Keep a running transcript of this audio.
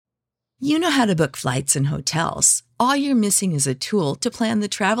You know how to book flights and hotels. All you're missing is a tool to plan the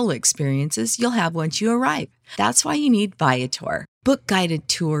travel experiences you'll have once you arrive. That's why you need Viator. Book guided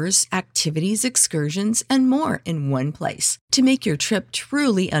tours, activities, excursions, and more in one place to make your trip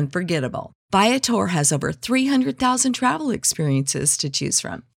truly unforgettable. Viator has over 300,000 travel experiences to choose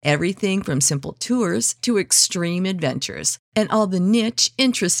from. Everything from simple tours to extreme adventures and all the niche,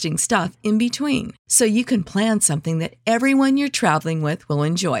 interesting stuff in between. So you can plan something that everyone you're traveling with will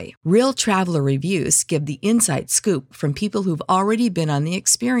enjoy. Real traveler reviews give the inside scoop from people who've already been on the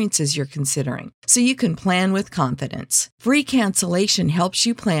experiences you're considering. So you can plan with confidence. Free cancellation helps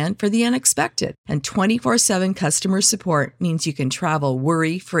you plan for the unexpected. And 24/7 customer support means you can travel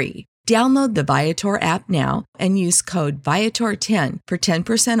worry-free. Download the Viator app now and use code Viator10 for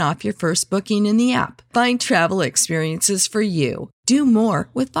 10% off your first booking in the app. Find travel experiences for you. Do more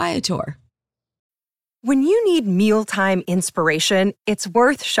with Viator. When you need mealtime inspiration, it's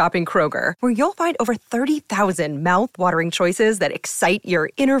worth shopping Kroger, where you'll find over 30,000 mouth-watering choices that excite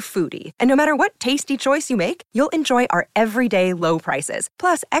your inner foodie. And no matter what tasty choice you make, you'll enjoy our everyday low prices,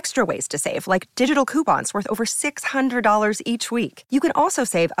 plus extra ways to save, like digital coupons worth over $600 each week. You can also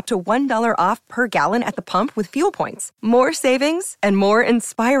save up to $1 off per gallon at the pump with fuel points. More savings and more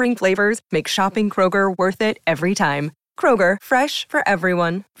inspiring flavors make shopping Kroger worth it every time. Kroger, fresh for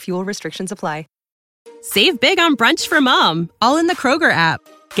everyone. Fuel restrictions apply. Save big on brunch for mom, all in the Kroger app.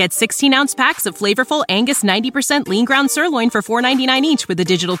 Get 16-ounce packs of flavorful Angus 90% lean ground sirloin for $4.99 each with a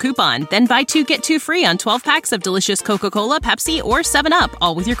digital coupon. Then buy 2, get 2 free on 12 packs of delicious Coca-Cola, Pepsi, or 7-Up,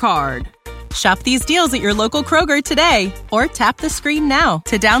 all with your card. Shop these deals at your local Kroger today, or tap the screen now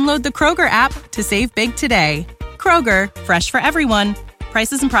to download the Kroger app to save big today. Kroger, fresh for everyone.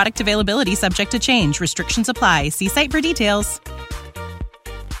 Prices and product availability subject to change. Restrictions apply. See site for details.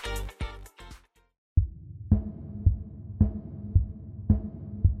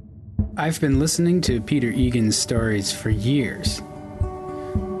 I've been listening to Peter Egan's stories for years.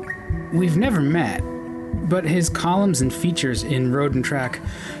 We've never met, but his columns and features in Road and Track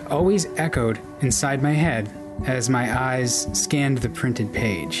always echoed inside my head as my eyes scanned the printed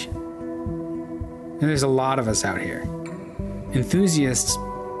page. And there's a lot of us out here. Enthusiasts,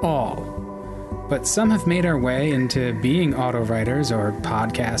 all. But some have made our way into being auto writers or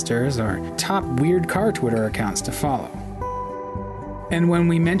podcasters or top weird car Twitter accounts to follow. And when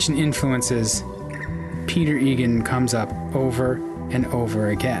we mention influences, Peter Egan comes up over and over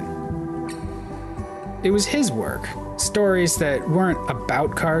again. It was his work, stories that weren't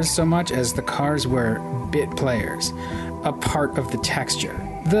about cars so much as the cars were bit players, a part of the texture,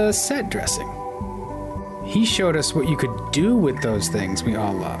 the set dressing. He showed us what you could do with those things we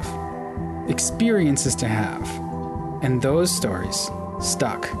all love, experiences to have, and those stories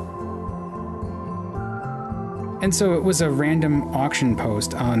stuck. And so it was a random auction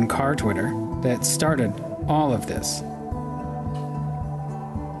post on car Twitter that started all of this.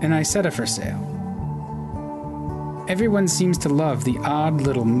 And I set it for sale. Everyone seems to love the odd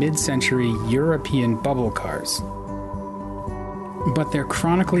little mid-century European bubble cars. But they're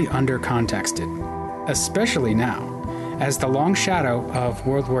chronically under-contexted, especially now, as the long shadow of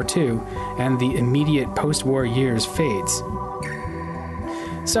World War II and the immediate post-war years fades.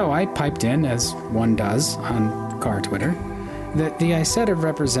 So I piped in, as one does on car Twitter, that the Isetta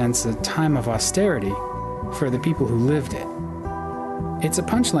represents a time of austerity for the people who lived it. It's a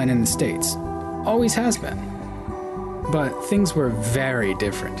punchline in the States, always has been. But things were very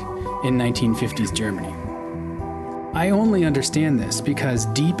different in 1950s Germany. I only understand this because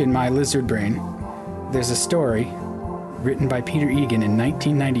deep in my lizard brain, there's a story written by Peter Egan in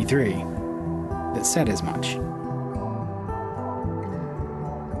 1993 that said as much.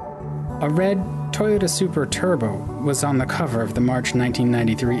 A red Toyota Supra Turbo was on the cover of the March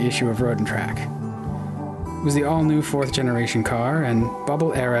 1993 issue of Road and Track. It was the all-new fourth-generation car, and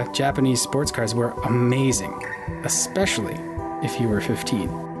bubble-era Japanese sports cars were amazing, especially if you were 15.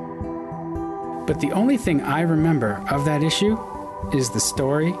 But the only thing I remember of that issue is the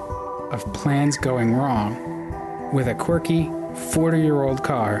story of plans going wrong with a quirky 40-year-old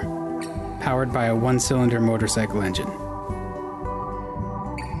car powered by a one-cylinder motorcycle engine.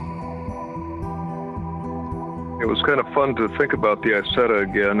 It was kind of fun to think about the Isetta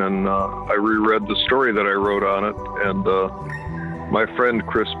again, and I reread the story that I wrote on it, and my friend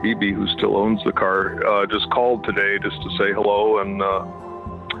Chris Beebe, who still owns the car, just called today just to say hello,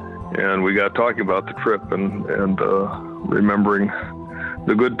 and we got talking about the trip and remembering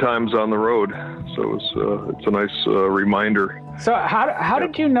the good times on the road. So it's a nice reminder. So how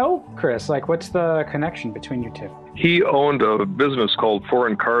did you know Chris? Like, what's the connection between you two? He owned a business called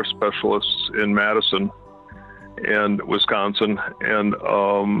Foreign Car Specialists in Madison and Wisconsin, and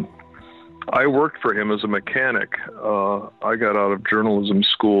I worked for him as a mechanic. I got out of journalism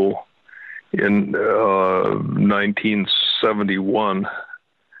school in 1971.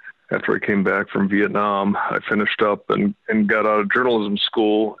 After I came back from Vietnam, I finished up and got out of journalism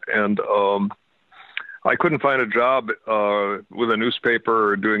school, and I couldn't find a job with a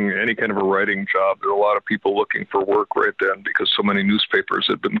newspaper or doing any kind of a writing job. There were a lot of people looking for work right then because so many newspapers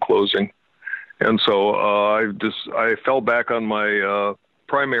had been closing. And so I fell back on my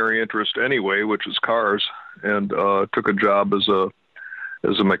primary interest anyway, which is cars, and took a job as a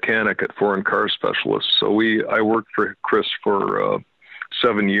mechanic at Foreign Car Specialists. So I worked for Chris for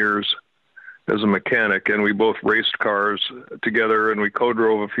 7 years as a mechanic, and we both raced cars together, and we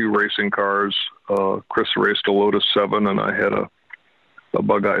co-drove a few racing cars. Chris raced a Lotus 7, and I had a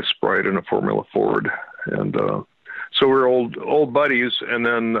Bug-Eye Sprite and a Formula Ford. And so we were old buddies, and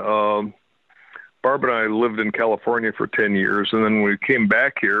then Barb and I lived in California for 10 years, and then when we came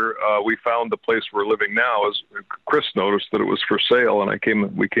back here, we found the place we're living now. As Chris noticed that it was for sale, and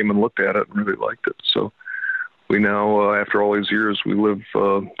we came and looked at it and really liked it. So we now, after all these years, we live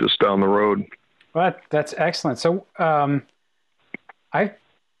just down the road. Well, that's excellent. So I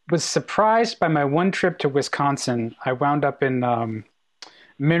was surprised by my one trip to Wisconsin. I wound up in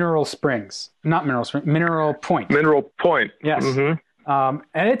Mineral Point. Mineral Point. Yes. Mm-hmm.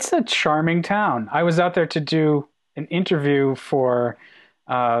 And it's a charming town. I was out there to do an interview for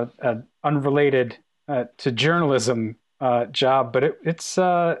an unrelated to journalism job, but it's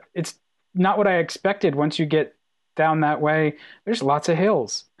not what I expected. Once you get down that way, there's lots of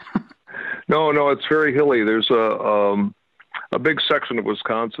hills. No, it's very hilly. There's a big section of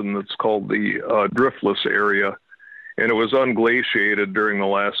Wisconsin that's called the Driftless area, and it was unglaciated during the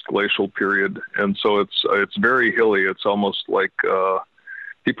last glacial period, and so it's very hilly. It's almost like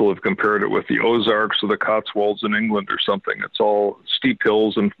people have compared it with the Ozarks or the Cotswolds in England or something. It's all steep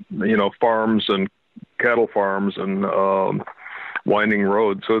hills and farms and cattle farms and winding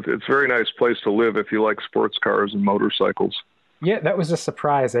roads. So it's a very nice place to live if you like sports cars and motorcycles. Yeah, that was a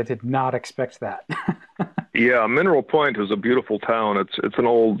surprise. I did not expect that. Yeah, Mineral Point is a beautiful town. It's an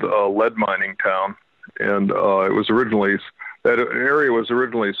old lead mining town, and that area was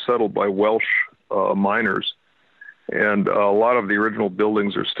originally settled by Welsh miners, and a lot of the original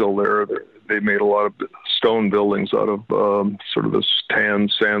buildings are still there. They made a lot of stone buildings out of sort of this tan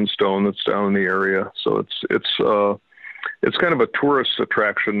sandstone that's down in the area. So it's kind of a tourist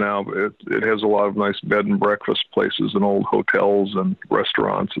attraction now. It has a lot of nice bed and breakfast places and old hotels and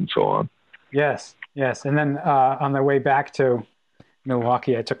restaurants and so on. Yes. And then on the way back to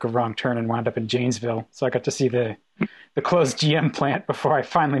Milwaukee, I took a wrong turn and wound up in Janesville. So I got to see the closed GM plant before I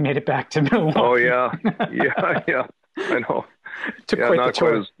finally made it back to Milwaukee. Oh, yeah. Yeah. I know.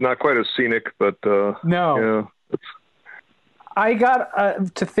 Not quite as scenic, but no. Yeah, I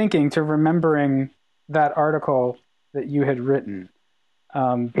got to remembering that article that you had written,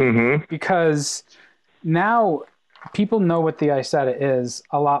 because now people know what the Isetta is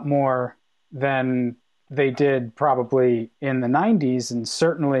a lot more than they did probably in the 90s, and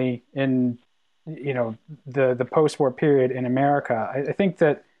certainly in the post-war period in America. I think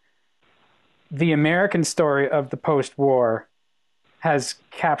that the American story of the post-war has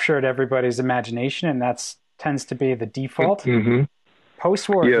captured everybody's imagination, and that tends to be the default. Mm-hmm.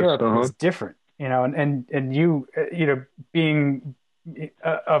 Post-war Europe is different. And you being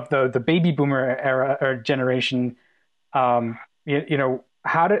of the baby boomer era or generation, how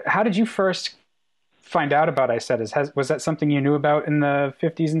did you first find out about Isettas? Was that something you knew about in the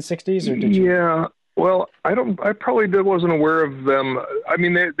 50s and 60s, or did you? Yeah, well, I probably wasn't aware of them. I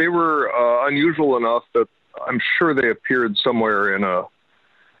mean, they were unusual enough that I'm sure they appeared somewhere in a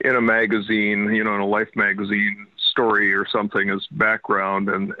magazine, in a Life magazine story or something as background,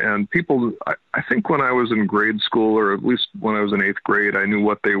 and people, I think when I was in grade school, or at least when I was in 8th grade, I knew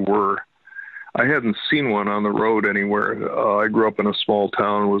what they were. I hadn't seen one on the road anywhere. I grew up in a small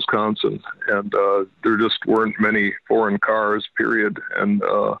town in Wisconsin, and there just weren't many foreign cars, period. And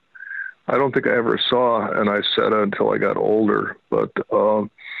I don't think I ever saw an Isetta until I got older. But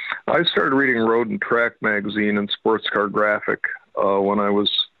I started reading Road and Track magazine and Sports Car Graphic when I was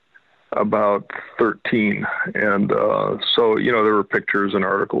about 13. And so, there were pictures and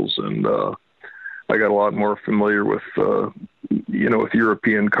articles, and I got a lot more familiar with, with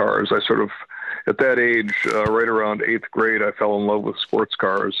European cars. I sort of, at that age, right around 8th grade, I fell in love with sports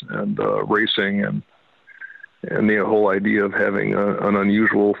cars and racing and the whole idea of having an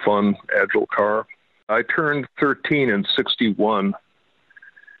unusual, fun, agile car. I turned 13 in 61.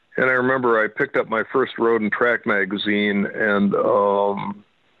 And I remember I picked up my first Road and Track magazine, and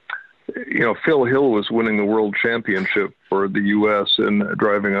Phil Hill was winning the world championship for the U.S. in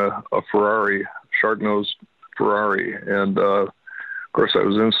driving a Ferrari, shark-nosed Ferrari. And, of course, I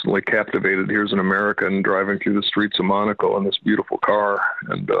was instantly captivated. Here's an American driving through the streets of Monaco in this beautiful car.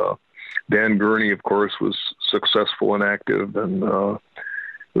 And Dan Gurney, of course, was successful and active. And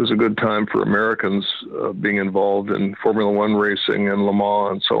it was a good time for Americans being involved in Formula One racing and Le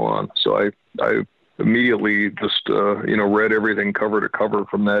Mans and so on. So I immediately just, read everything cover to cover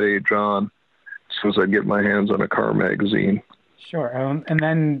from that age on as soon as I'd get my hands on a car magazine. Sure. And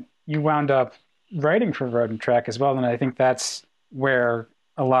then you wound up writing for Road and Track as well. And I think that's where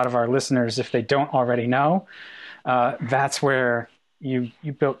a lot of our listeners, if they don't already know, that's where you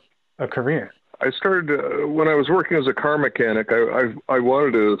built a career. I started, when I was working as a car mechanic, I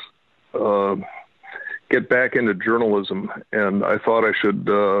wanted to get back into journalism, and I thought I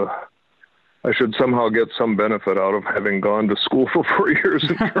should somehow get some benefit out of having gone to school for 4 years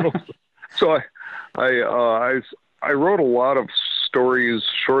in journalism. So I wrote a lot of stories,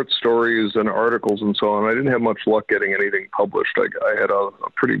 short stories and articles and so on. I didn't have much luck getting anything published. I had a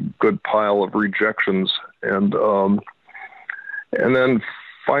pretty good pile of rejections. And then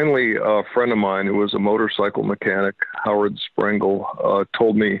finally, a friend of mine who was a motorcycle mechanic, Howard Sprengel,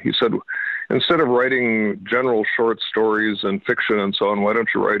 told me, he said, instead of writing general short stories and fiction and so on, why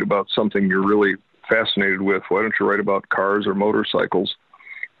don't you write about something you're really fascinated with? Why don't you write about cars or motorcycles?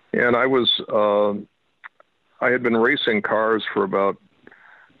 And I had been racing cars for about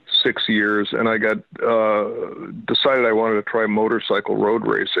 6 years, and I got decided I wanted to try motorcycle road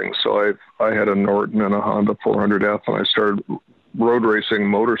racing. So I had a Norton and a Honda 400F, and I started road racing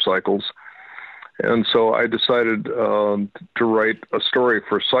motorcycles. And so I decided to write a story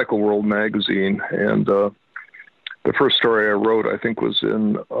for Cycle World magazine. And the first story I wrote, I think, was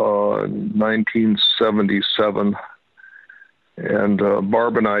in 1977. And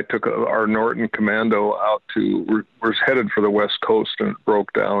Barb and I took our Norton Commando out we're headed for the West Coast, and it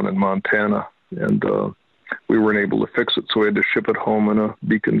broke down in Montana. And we weren't able to fix it, so we had to ship it home in a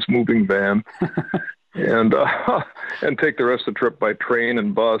Beacon's moving van. And take the rest of the trip by train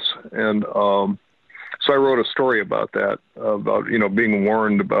and bus. And so I wrote a story about that, about being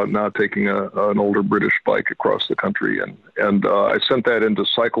warned about not taking an older British bike across the country. And I sent that into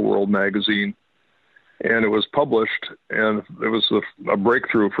Cycle World magazine, and it was published. And it was a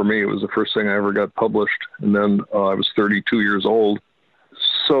breakthrough for me. It was the first thing I ever got published. And then I was 32 years old.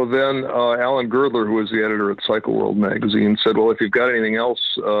 So then Alan Girdler, who was the editor at Cycle World magazine, said, well, if you've got anything else,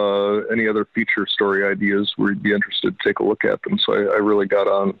 any other feature story ideas, we'd be interested to take a look at them. So I really got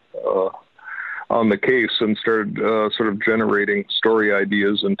on the case and started sort of generating story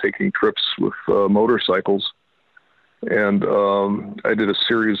ideas and taking trips with motorcycles. And I did a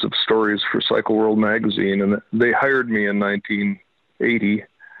series of stories for Cycle World magazine, and they hired me in 1980.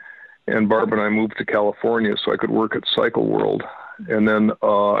 And Barb and I moved to California so I could work at Cycle World. And then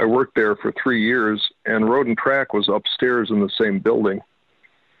I worked there for 3 years, and Road and Track was upstairs in the same building.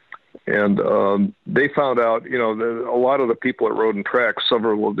 And they found out, a lot of the people at Road and Track,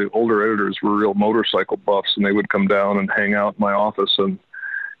 several of the older editors were real motorcycle buffs, and they would come down and hang out in my office. And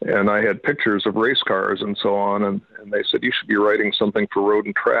I had pictures of race cars and so on. And they said, you should be writing something for Road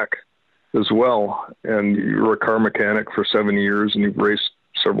and Track as well. And you were a car mechanic for 7 years, and you've raced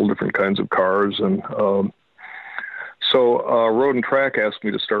several different kinds of cars. And so Road and Track asked me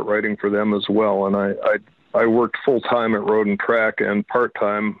to start writing for them as well. And I worked full-time at Road and Track, and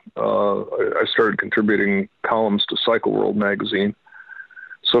part-time I started contributing columns to Cycle World magazine.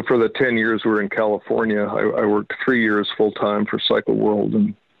 So for the 10 years we were in California, I worked 3 years full-time for Cycle World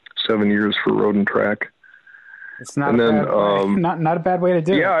and 7 years for Road and Track. It's not not a bad way to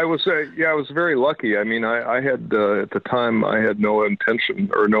do it. I was very lucky. I mean, I had at the time I had no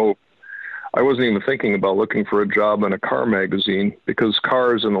intention I wasn't even thinking about looking for a job in a car magazine, because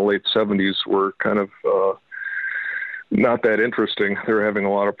cars in the late 70s were kind of not that interesting. They were having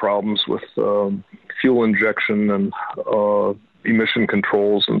a lot of problems with fuel injection and emission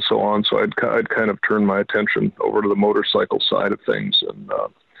controls and so on. So I'd kind of turned my attention over to the motorcycle side of things. And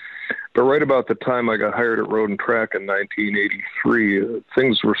but right about the time I got hired at Road and Track in 1983,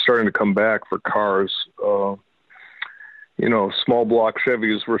 things were starting to come back for cars. Small block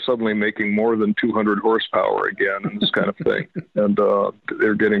Chevys were suddenly making more than 200 horsepower again, and this kind of thing. And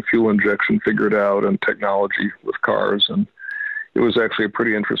they're getting fuel injection figured out and technology with cars. And it was actually a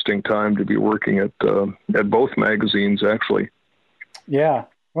pretty interesting time to be working at both magazines, actually. Yeah.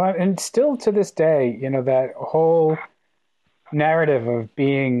 Well, and still to this day, that whole narrative of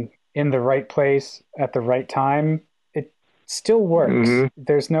being in the right place at the right time, it still works. Mm-hmm.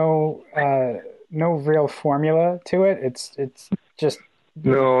 There's no real formula to it. It's just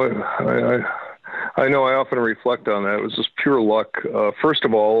No, I know. I often reflect on that. It was just pure luck. First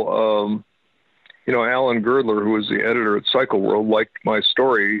of all, Alan Girdler, who was the editor at Cycle World, liked my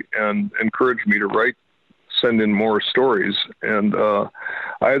story and encouraged me to send in more stories. And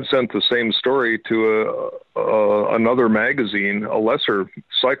I had sent the same story to another magazine, a lesser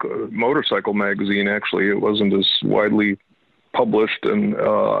motorcycle magazine. Actually, it wasn't as widely published, and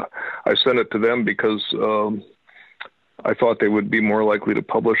I sent it to them because I thought they would be more likely to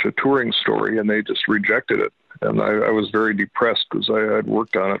publish a touring story, and they just rejected it. And I was very depressed because I had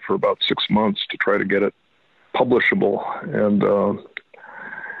worked on it for about 6 months to try to get it publishable.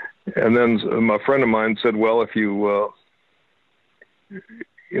 And then a friend of mine said, well, if you,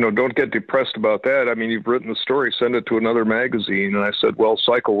 don't get depressed about that. I mean, you've written the story, send it to another magazine. And I said, well,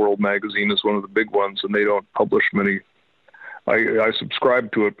 Cycle World magazine is one of the big ones, and they don't publish many. I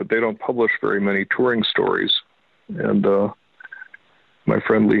subscribe to it, but they don't publish very many touring stories. And my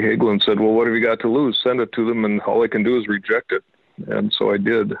friend Lee Hagelin said, well, what have you got to lose? Send it to them, and all they can do is reject it. And so I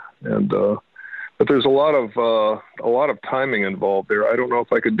did. And but there's a lot of timing involved there. I don't know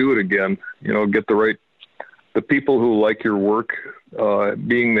if I could do it again. Get the people who like your work,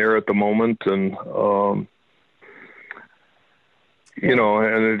 being there at the moment, and and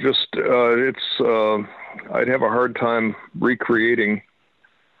it just I'd have a hard time recreating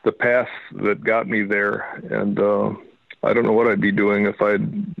the path that got me there. And I don't know what I'd be doing if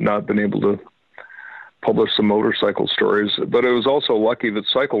I'd not been able to publish some motorcycle stories. But it was also lucky that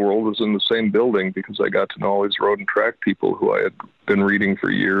Cycle World was in the same building, because I got to know all these road and track people who I had been reading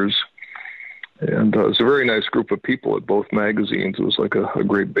for years. And it was a very nice group of people at both magazines. It was like a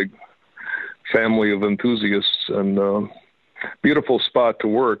great big family of enthusiasts, and beautiful spot to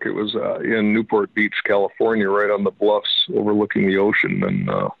work. It was in Newport Beach, California, right on the bluffs overlooking the ocean. And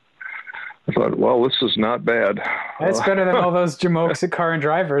I thought, well, this is not bad. It's better than all those Jamoke Car and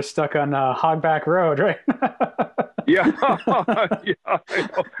Drivers stuck on Hogback Road, right? Yeah.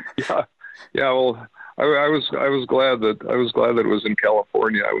 Yeah. Well, I was glad that it was in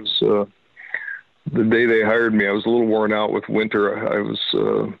California. I was the day they hired me, I was a little worn out with winter.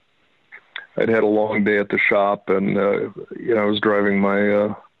 I'd had a long day at the shop, and I was driving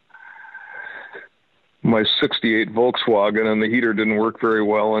my my '68 Volkswagen, and the heater didn't work very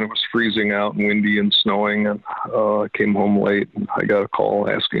well, and it was freezing out and windy and snowing. And I came home late, and I got a call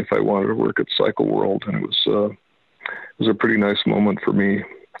asking if I wanted to work at Cycle World, and it was a pretty nice moment for me.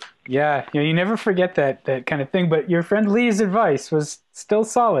 Yeah, you never forget that kind of thing. But your friend Lee's advice was still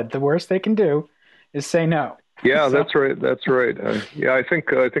solid. The worst they can do is say no. Yeah, so. That's right. Yeah, I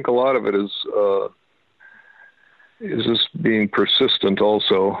think a lot of it is just being persistent.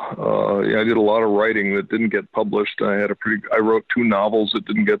 Also, I did a lot of writing that didn't get published. I wrote 2 novels that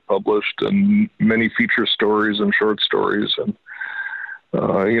didn't get published, and many feature stories and short stories, and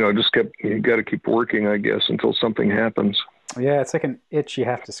you got to keep working, I guess, until something happens. Yeah, it's like an itch you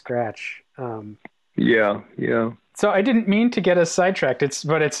have to scratch. Yeah. So I didn't mean to get us sidetracked.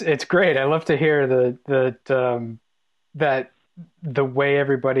 But it's great. I love to hear that the way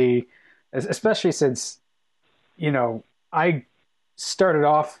everybody, especially since, I started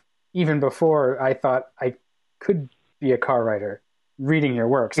off even before I thought I could be a car writer, reading your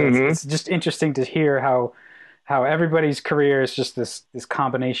work. So it's just interesting to hear how everybody's career is just this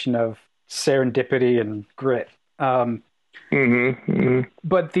combination of serendipity and grit. But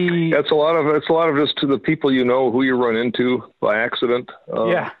it's a lot of just to the people who you run into by accident.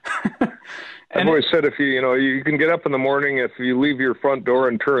 Yeah. I've always said, if you can get up in the morning, if you leave your front door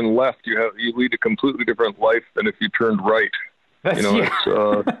and turn left, you lead a completely different life than if you turned right. It's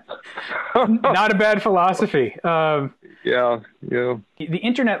not a bad philosophy. Yeah. The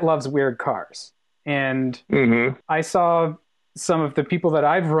internet loves weird cars, and I saw some of the people that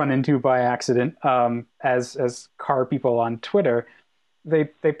I've run into by accident, as car people on Twitter.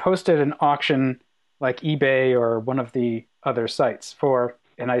 They posted an auction like eBay or one of the other sites for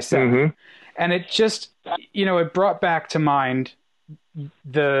an i7. And it just, it brought back to mind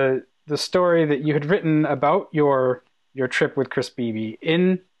the story that you had written about your trip with Chris Beebe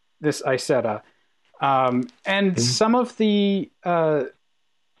in this Isetta, and some of the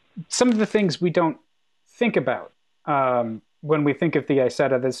things we don't think about when we think of the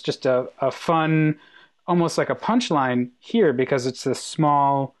Isetta. That's just a fun, almost like a punchline here, because it's this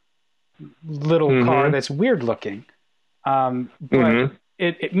small little car that's weird looking, but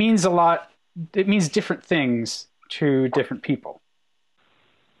it means a lot. It means different things to different people.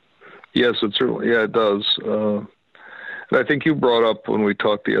 Yes, it does. And I think you brought up, when we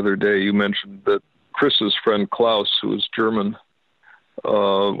talked the other day, you mentioned that Chris's friend Klaus, who was German,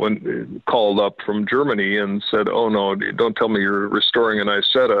 when called up from Germany and said, "Oh no, don't tell me you're restoring an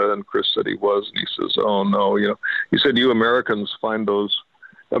Isetta." And Chris said he was, and he says, "Oh no, he said you Americans find those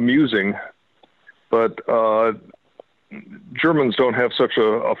amusing, but Germans don't have such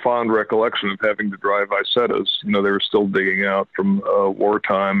a fond recollection of having to drive Isettas. They were still digging out from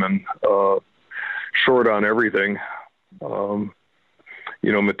wartime and short on everything,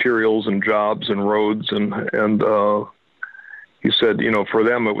 materials and jobs and roads and." He said, for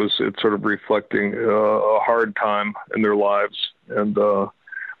them it's sort of reflecting a hard time in their lives, and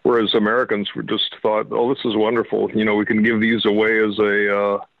whereas Americans were just thought, oh, this is wonderful. We can give these away as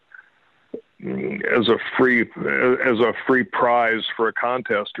a free prize for a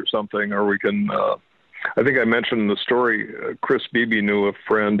contest or something, or we can. I think I mentioned in the story, Chris Beebe knew a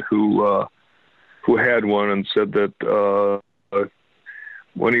friend who had one and said that.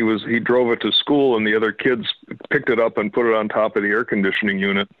 When he drove it to school and the other kids picked it up and put it on top of the air conditioning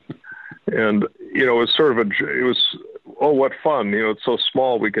unit. And, it was oh, what fun. It's so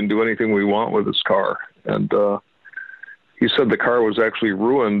small. We can do anything we want with this car. And, he said the car was actually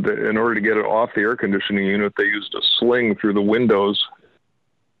ruined. In order to get it off the air conditioning unit, they used a sling through the windows,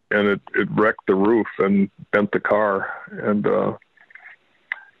 and it wrecked the roof and bent the car. And,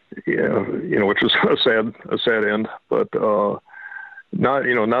 which was a sad end, but,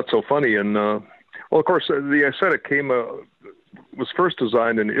 not so funny. And of course, the Isetta was first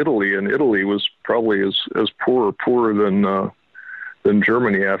designed in Italy, and Italy was probably as poorer than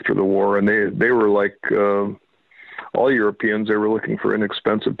Germany after the war. And they were like all Europeans. They were looking for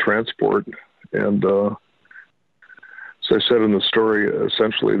inexpensive transport, and as I said in the story,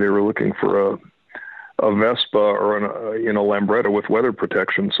 essentially they were looking for a Vespa or a Lambretta with weather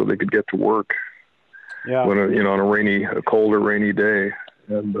protection so they could get to work. Yeah. When on a cold or rainy day,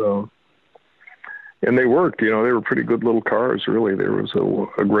 and they worked. They were pretty good little cars. Really, there was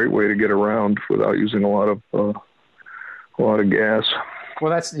a great way to get around without using a lot of gas.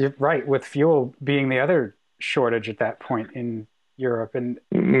 Well, you're right. With fuel being the other shortage at that point in Europe, and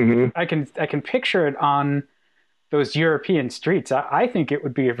mm-hmm. I can picture it on those European streets. I think it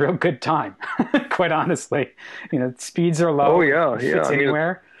would be a real good time, quite honestly. Speeds are low. Oh yeah, fits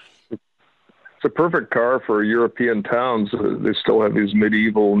anywhere. It's a perfect car for European towns. They still have these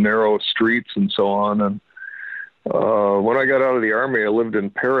medieval narrow streets and so on. And when I got out of the Army, I lived in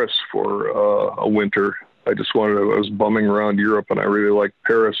Paris for a winter. I was bumming around Europe, and I really liked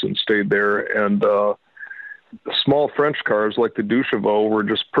Paris and stayed there. And small French cars like the Duchevaux were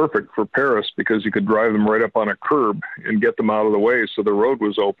just perfect for Paris because you could drive them right up on a curb and get them out of the way so the road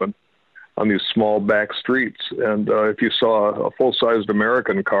was open on these small back streets. And if you saw a full-sized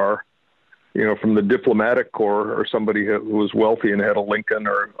American car, from the diplomatic corps or somebody who was wealthy and had a Lincoln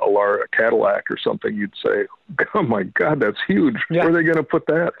or a Cadillac or something, you'd say, oh my God, that's huge. Yeah. Where are they going to put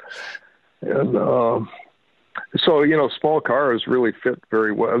that? And so, small cars really fit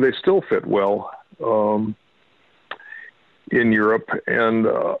very well. They still fit well in Europe. And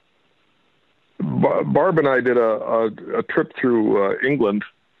Barb and I did a trip through England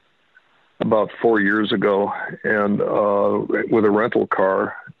about 4 years ago, and with a rental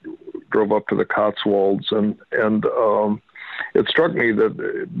car. Drove up to the Cotswolds, and it struck me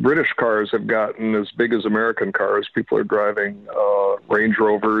that British cars have gotten as big as American cars. People are driving Range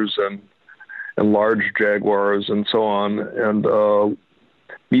Rovers and large Jaguars and so on, and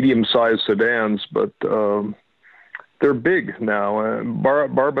medium-sized sedans, but they're big now.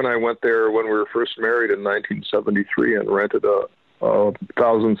 Barb and I went there when we were first married in 1973 and rented a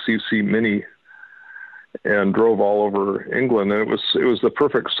 1,000cc Mini and drove all over England. And it was the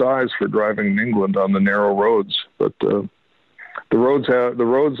perfect size for driving in England on the narrow roads. But the roads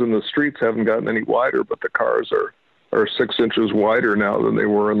and the streets haven't gotten any wider, but the cars are 6 inches wider now than they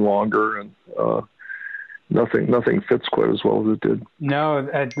were and longer. And nothing fits quite as well as it did. No,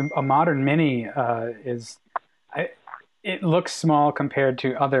 a modern Mini it looks small compared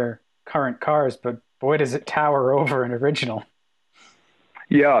to other current cars, but boy, does it tower over an original.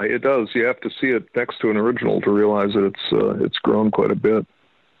 Yeah, it does. You have to see it next to an original to realize that it's grown quite a bit.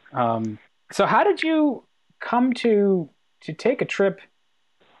 So how did you come to take a trip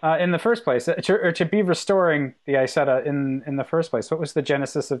in the first place, or to be restoring the Isetta in the first place? What was the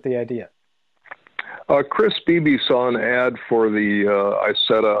genesis of the idea? Chris Beebe saw an ad for the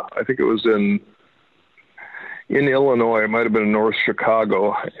Isetta. I think it was in Illinois. It might have been in North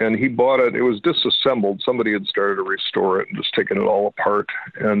Chicago, and he bought it. It was disassembled. Somebody had started to restore it and just taken it all apart.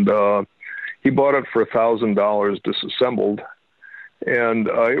 And he bought it for $1,000 disassembled. And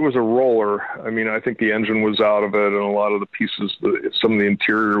it was a roller. I mean, I think the engine was out of it, and a lot of the pieces, some of the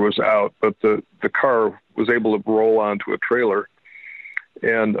interior was out, but the car was able to roll onto a trailer.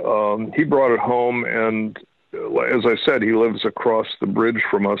 And he brought it home, and as I said, he lives across the bridge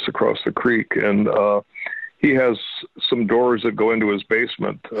from us, across the creek, and he has some doors that go into his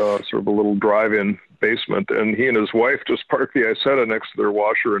basement, sort of a little drive-in basement, and he and his wife just parked the Isetta next to their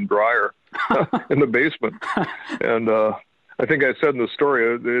washer and dryer in the basement. And I think I said in the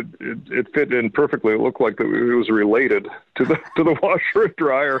story, it fit in perfectly. It looked like it was related to the washer and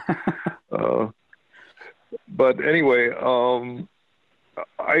dryer. But anyway,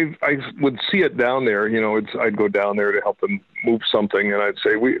 I would see it down there. I'd go down there to help them move something, and I'd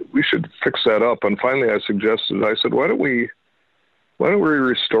say we should fix that up. And finally, I said, why don't we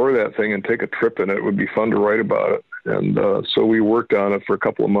restore that thing and take a trip in it? It would be fun to write about it. And so we worked on it for a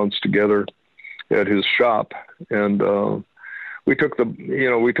couple of months together at his shop, and we took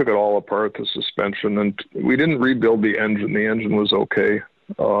it all apart, the suspension, and we didn't rebuild the engine. The engine was okay,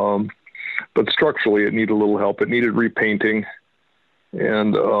 but structurally it needed a little help. It needed repainting,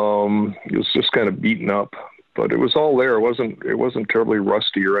 and it was just kind of beaten up. But it was all there. It wasn't terribly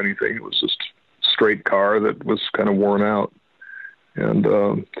rusty or anything. It was just a straight car that was kind of worn out. And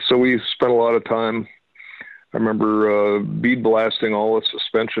so we spent a lot of time. I remember bead blasting all the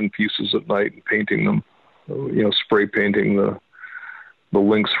suspension pieces at night and painting them, spray painting the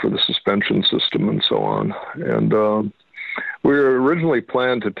links for the suspension system and so on. And we were originally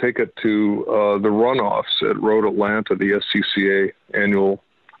planned to take it to the runoffs at Road Atlanta, the SCCA annual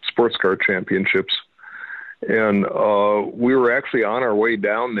sports car championships. And we were actually on our way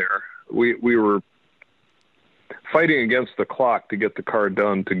down there. We were fighting against the clock to get the car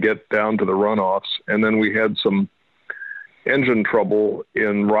done, to get down to the runoffs. And then we had some engine trouble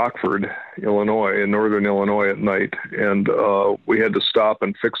in Rockford, Illinois, in northern Illinois at night. And we had to stop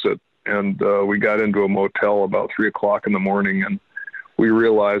and fix it. And we got into a motel about 3:00 in the morning. And we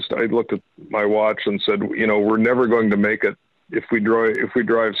realized, I looked at my watch and said, we're never going to make it. If we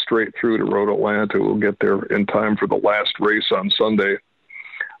drive straight through to Road Atlanta, we'll get there in time for the last race on Sunday.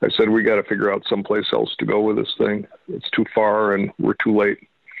 I said, we got to figure out someplace else to go with this thing. It's too far and we're too late.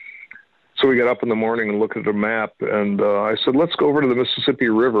 So we got up in the morning and looked at a map, and I said, let's go over to the Mississippi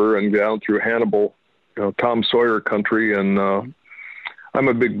River and down through Hannibal, Tom Sawyer country. And I'm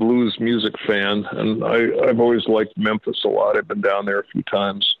a big blues music fan, and I've always liked Memphis a lot. I've been down there a few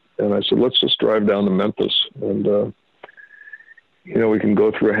times. And I said, let's just drive down to Memphis, and we can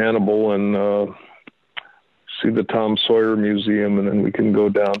go through Hannibal and see the Tom Sawyer Museum, and then we can go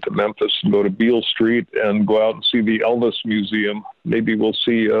down to Memphis and go to Beale Street and go out and see the Elvis Museum. Maybe we'll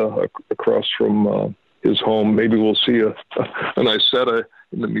see across from his home. Maybe we'll see an Isetta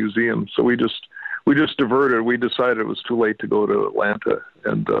in the museum. So we just diverted. We decided it was too late to go to Atlanta,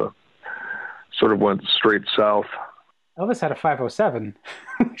 and sort of went straight south. Elvis had a 507,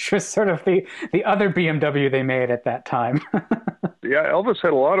 which was sort of the other BMW they made at that time. Yeah, Elvis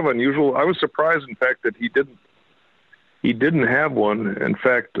had a lot of unusual. I was surprised, in fact, that he didn't have one. In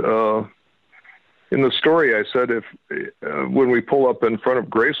fact, in the story, I said when we pull up in front of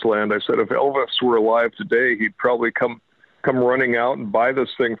Graceland, I said if Elvis were alive today, he'd probably come running out and buy this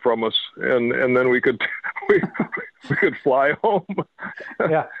thing from us, and then we could fly home.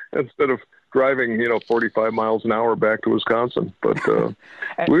 Yeah. Instead of driving 45 miles an hour back to Wisconsin. But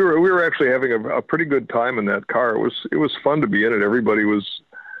we were actually having a pretty good time in that car. It was fun to be in it. Everybody was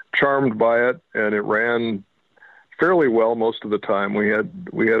charmed by it, and it ran fairly well most of the time. We had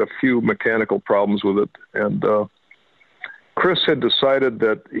a few mechanical problems with it, and Chris had decided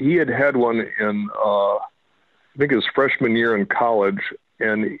that he had one in I think his freshman year in college,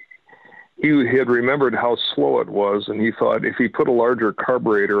 and he had remembered how slow it was, and he thought if he put a larger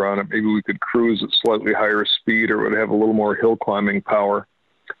carburetor on it, maybe we could cruise at slightly higher speed, or it would have a little more hill climbing power.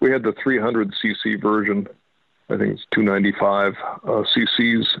 We had the 300cc version. I think it's 295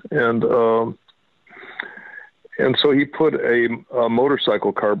 cc's, and so he put a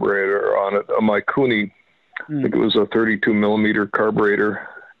motorcycle carburetor on it, a Mikuni. I think it was a 32 millimeter carburetor,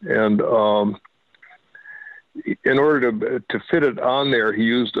 and in order to fit it on there,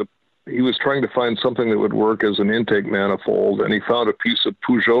 he was trying to find something that would work as an intake manifold, and he found a piece of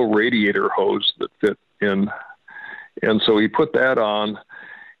Peugeot radiator hose that fit in. And so he put that on,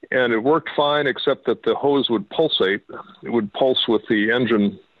 and it worked fine, except that the hose would pulsate. It would pulse with the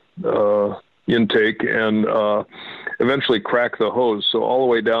engine intake and eventually crack the hose. So all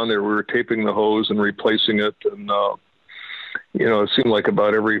the way down there, we were taping the hose and replacing it. And, it seemed like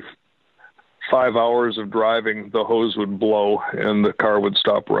about every 5 hours of driving, the hose would blow and the car would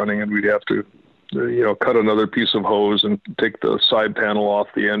stop running, and we'd have to, cut another piece of hose and take the side panel off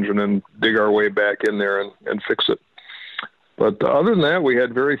the engine and dig our way back in there and fix it. But other than that, we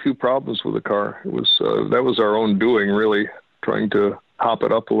had very few problems with the car. It was that was our own doing, really, trying to hop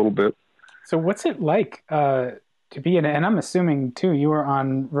it up a little bit. So what's it like to be in, and I'm assuming too, you were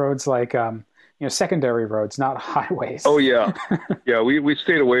on roads like, secondary roads, not highways. Oh yeah. Yeah. We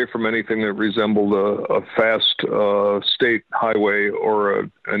stayed away from anything that resembled a fast state highway or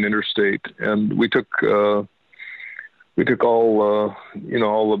an interstate. And we took all,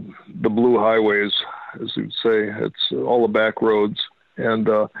 all the blue highways, as you'd say. It's all the back roads. And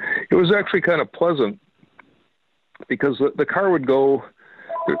it was actually kind of pleasant because the car would go,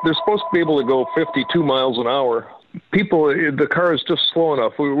 they're supposed to be able to go 52 miles an hour. The car is just slow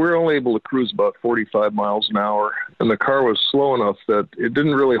enough. We were only able to cruise about 45 miles an hour, and the car was slow enough that it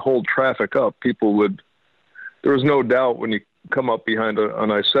didn't really hold traffic up. There was no doubt when you come up behind an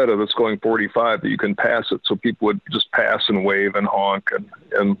Isetta that's going 45 that you can pass it. So people would just pass and wave and honk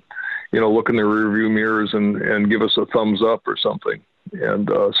and look in the rearview mirrors and give us a thumbs up or something. And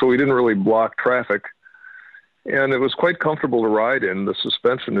so we didn't really block traffic. And it was quite comfortable to ride in. The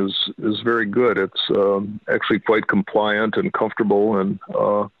suspension is very good. It's actually quite compliant and comfortable, and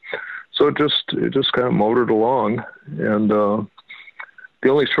so it just kind of motored along. And the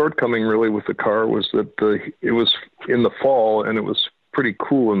only shortcoming really with the car was that it was in the fall, and it was pretty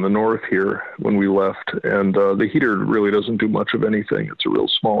cool in the north here when we left. And the heater really doesn't do much of anything. It's a real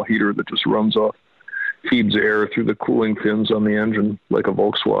small heater that just runs off, feeds air through the cooling fins on the engine like a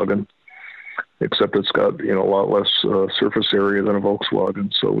Volkswagen, except it's got a lot less surface area than a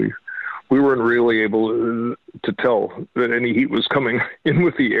Volkswagen. So we weren't really able to tell that any heat was coming in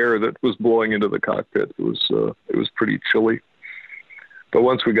with the air that was blowing into the cockpit. It was pretty chilly. But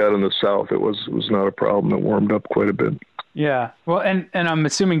once we got in the south, it was not a problem. It warmed up quite a bit. Yeah. Well, and I'm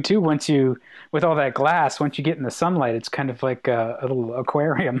assuming too, with all that glass, once you get in the sunlight, it's kind of like a little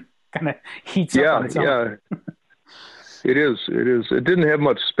aquarium, kind of heats up on its own. Yeah. It is. It didn't have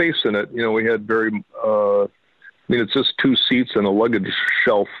much space in it. We had it's just two seats and a luggage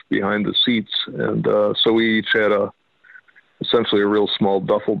shelf behind the seats. And so we each had essentially a real small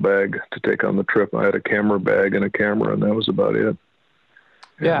duffel bag to take on the trip. I had a camera bag and a camera, and that was about it.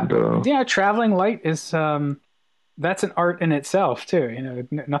 Yeah. And, traveling light is, that's an art in itself too.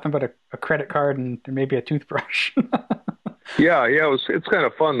 Nothing but a credit card and maybe a toothbrush. Yeah, it's kind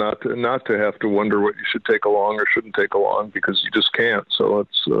of fun not to have to wonder what you should take along or shouldn't take along, because you just can't. So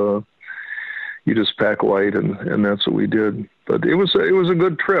it's you just pack light, and that's what we did. But it was a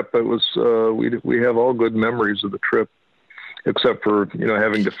good trip. It was we have all good memories of the trip, except for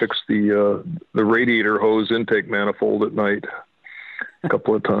having to fix the radiator hose intake manifold at night a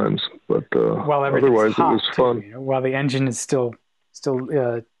couple of times. But otherwise it was fun. While the engine is still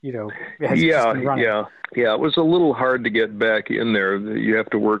it has yeah, been running. Yeah, it was a little hard to get back in there. You have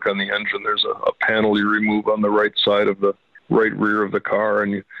to work on the engine. There's a panel you remove on the right side of the right rear of the car,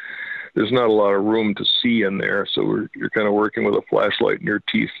 and there's not a lot of room to see in there. So you're kind of working with a flashlight in your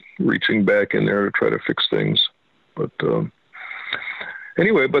teeth, reaching back in there to try to fix things. But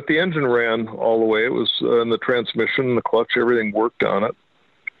anyway, the engine ran all the way. It was in the transmission, the clutch, everything worked on it.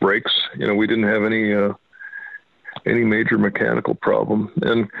 Brakes, we didn't have any major mechanical problem.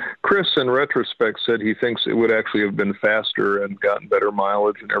 And Chris, in retrospect, said he thinks it would actually have been faster and gotten better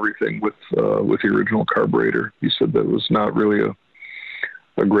mileage and everything with the original carburetor. He said that was not really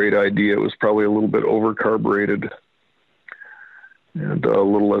a great idea. It was probably a little bit over-carbureted and a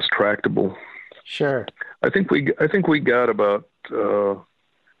little less tractable. Sure. I think we got about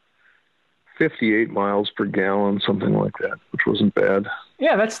 58 miles per gallon, something like that, which wasn't bad.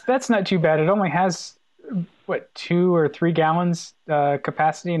 Yeah, that's not too bad. It only has 2 or 3 gallons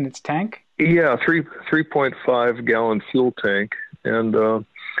capacity in its tank? Yeah, 3.5 gallon fuel tank. And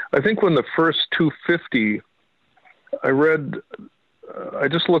I think when the first 250, I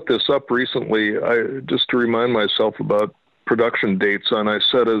just looked this up recently, just to remind myself about production dates on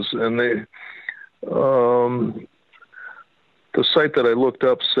Isettas, and the site that I looked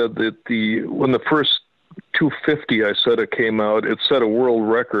up said that when the first 250 Isetta came out, it set a world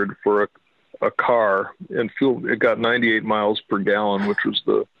record for a car and fuel. It got 98 miles per gallon, which was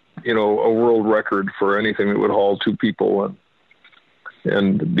a world record for anything that would haul 2 people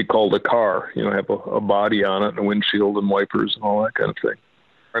and be called a car, have a body on it and a windshield and wipers and all that kind of thing.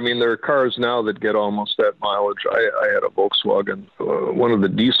 I mean, there are cars now that get almost that mileage. I had a Volkswagen, one of the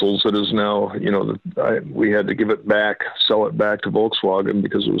diesels that is now, we had to give it back, sell it back to Volkswagen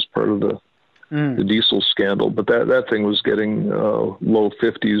because it was part of the diesel scandal. But that thing was getting low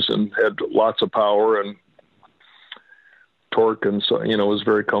 50s and had lots of power and torque, and so was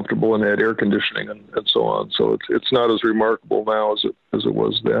very comfortable and had air conditioning and so on. So it's not as remarkable now as it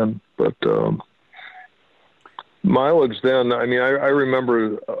was then. But mileage then, I mean, I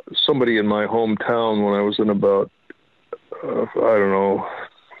remember somebody in my hometown when I was in about I don't know,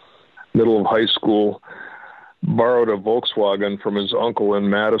 middle of high school, borrowed a Volkswagen from his uncle in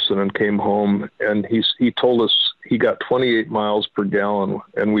Madison and came home, and he told us he got 28 miles per gallon,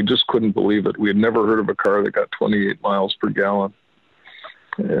 and we just couldn't believe it. We had never heard of a car that got 28 miles per gallon.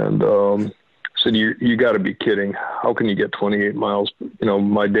 And said, you got to be kidding. How can you get 28 miles? You know,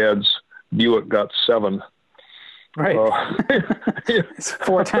 my dad's Buick got 7. Right. It's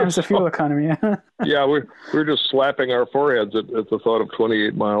 4 times the fuel economy. Yeah, we're just slapping our foreheads at the thought of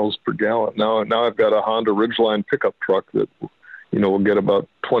 28 miles per gallon. Now I've got a Honda Ridgeline pickup truck that, you know, will get about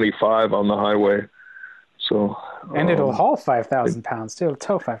 25 on the highway. So. And it'll haul 5,000 pounds too. It'll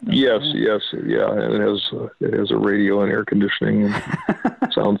tow 5,000. Yes, yeah, and it has a radio and air conditioning and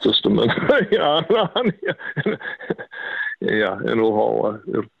sound system, and yeah, and it'll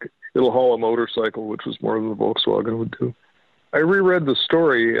haul a motorcycle, which was more than the Volkswagen would do. I reread the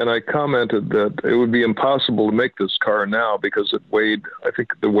story and I commented that it would be impossible to make this car now because it weighed, I think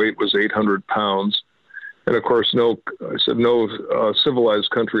the weight was 800 pounds, and of course, no civilized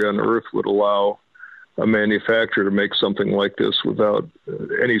country on earth would allow a manufacturer to make something like this without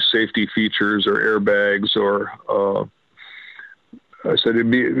any safety features or airbags or, I said it'd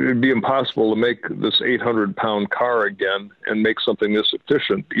be impossible to make this 800-pound car again and make something this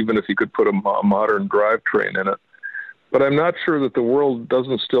efficient, even if you could put a modern drivetrain in it. But I'm not sure that the world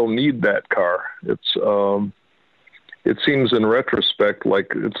doesn't still need that car. It seems in retrospect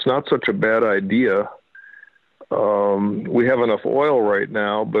like it's not such a bad idea. We have enough oil right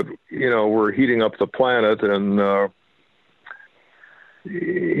now, but, you know, we're heating up the planet and,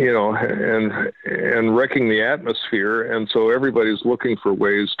 you know, and wrecking the atmosphere. And so everybody's looking for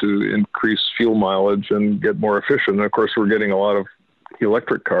ways to increase fuel mileage and get more efficient. And of course, we're getting a lot of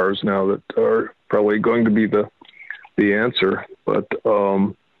electric cars now that are probably going to be the answer. But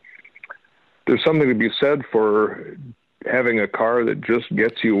there's something to be said for having a car that just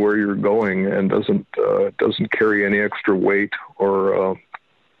gets you where you're going and doesn't carry any extra weight or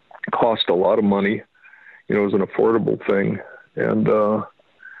cost a lot of money, you know, as an affordable thing. And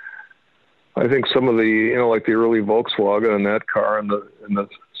I think some of the, you know, like the early Volkswagen and that car and the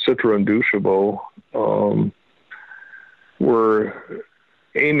Citroën Deux were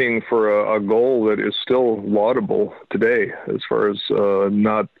aiming for a goal that is still laudable today, as far as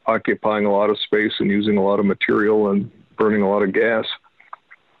not occupying a lot of space and using a lot of material and burning a lot of gas.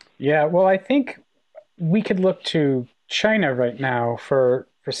 Yeah, well, I think we could look to China right now for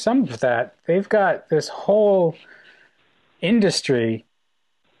some of that. They've got this whole industry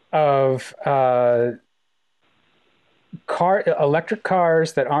of electric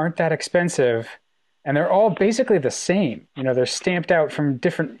cars that aren't that expensive, and they're all basically the same. You know, they're stamped out from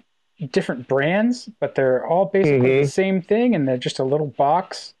different brands, but they're all basically the same thing, and they're just a little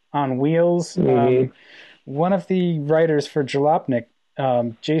box on wheels. One of the writers for Jalopnik,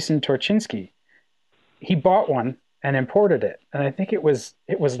 Jason Torchinsky, he bought one and imported it, and I think it was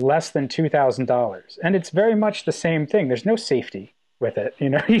less than $2,000, and it's very much the same thing. There's no safety with it. You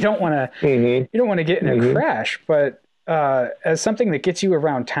know, you don't want to get in a crash, but as something that gets you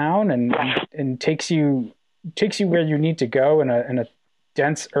around town and takes you where you need to go in a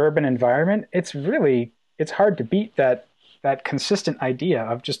dense urban environment, it's hard to beat that consistent idea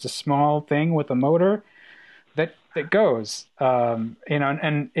of just a small thing with a motor that goes, you know,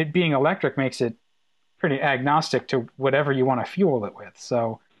 and it being electric makes it pretty agnostic to whatever you want to fuel it with.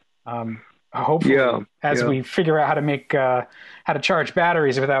 So hopefully, as we figure out how to charge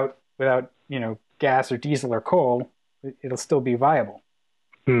batteries without you know, gas or diesel or coal, it'll still be viable.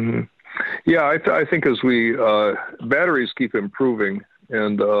 Mm-hmm. Yeah, I think as we batteries keep improving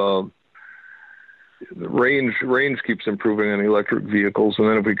and range keeps improving in electric vehicles, and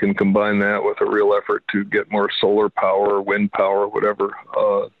then if we can combine that with a real effort to get more solar power, wind power, whatever,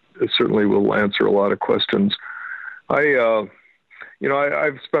 it certainly will answer a lot of questions. I've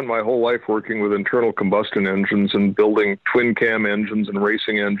spent my whole life working with internal combustion engines and building twin cam engines and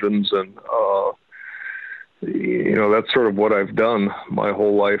racing engines, and you know, that's sort of what I've done my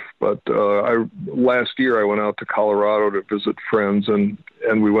whole life. But last year I went out to Colorado to visit friends, and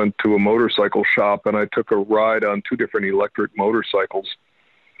we went to a motorcycle shop, and I took a ride on 2 different electric motorcycles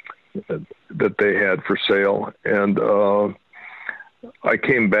that they had for sale. And I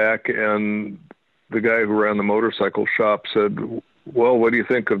came back, and the guy who ran the motorcycle shop said, "Well, what do you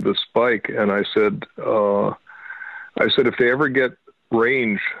think of this bike?" And I said, if they ever get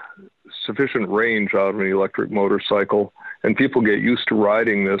sufficient range out of an electric motorcycle and people get used to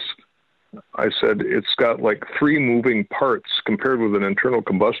riding this, I said, it's got like 3 moving parts compared with an internal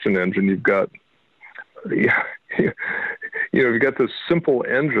combustion engine. You've got, you've got this simple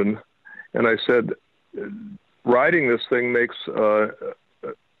engine. And I said, riding this thing makes a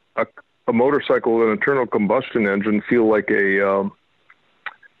motorcycle with an internal combustion engine feel like a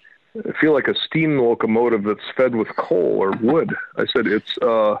steam locomotive that's fed with coal or wood. I said it's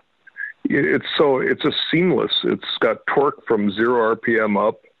a seamless. It's got torque from 0 RPM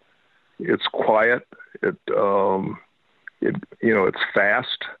up. It's quiet. It's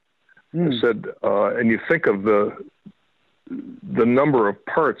fast. I said, and you think of the number of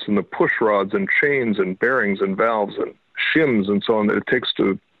parts and the push rods and chains and bearings and valves and shims and so on that it takes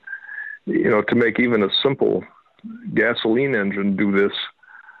to make even a simple gasoline engine do this.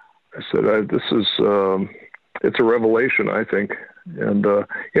 I said, this is, it's a revelation, I think. And,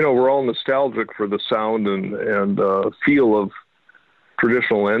 we're all nostalgic for the sound and feel of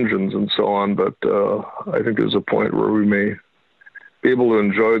traditional engines and so on, but I think there's a point where we may be able to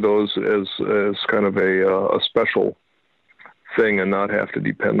enjoy those as kind of a special thing and not have to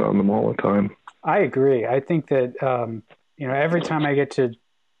depend on them all the time. I agree. I think that, every time I get to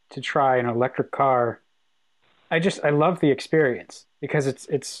try an electric car, I love the experience because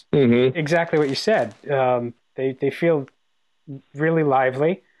it's exactly what you said. They feel really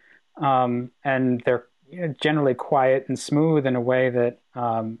lively, and they're generally quiet and smooth in a way that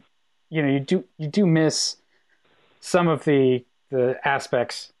you do miss some of the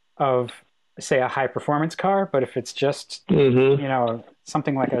aspects of, say, a high performance car. But if it's just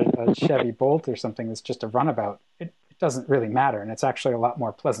something like a Chevy Bolt or something that's just a runabout, it doesn't really matter, and it's actually a lot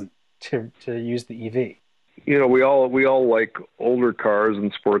more pleasant to use the EV. We all like older cars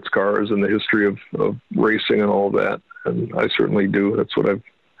and sports cars and the history of racing and all that, and I certainly do. That's what I've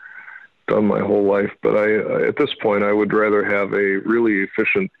done my whole life. But I at this point, I would rather have a really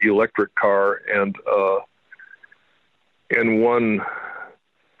efficient electric car and one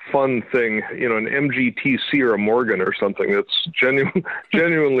fun thing, an MGTC or a Morgan or something that's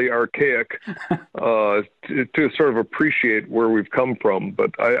genuinely archaic, to sort of appreciate where we've come from.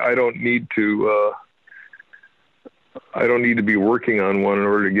 But I don't need to. I don't need to be working on one in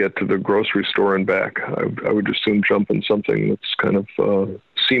order to get to the grocery store and back. I would just soon jump in something that's kind of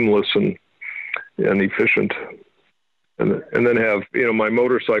seamless and efficient, and then have my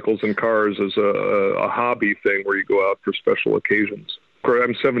motorcycles and cars as a hobby thing where you go out for special occasions.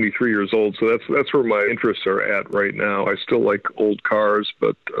 I'm 73 years old, so that's where my interests are at right now. I still like old cars,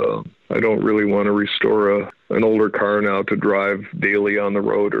 but I don't really want to restore an older car now to drive daily on the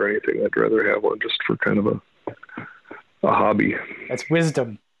road or anything. I'd rather have one just for kind of a hobby. That's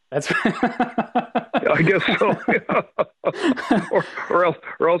wisdom. That's I guess so. Yeah.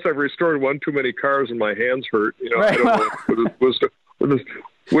 or else I've restored one too many cars and my hands hurt. Right. I don't know whether it's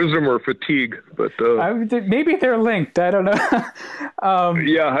wisdom or fatigue, but maybe they're linked. I don't know.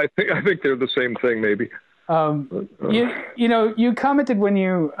 Yeah, I think they're the same thing. Maybe. You commented when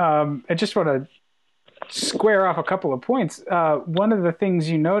you. I just want to square off a couple of points. One of the things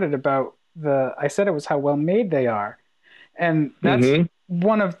you noted about I said it was how well made they are. And that's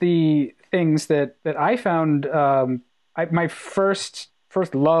one of the things that I found. My first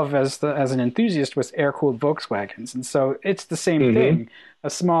love as an enthusiast was air-cooled Volkswagens, and so it's the same thing. A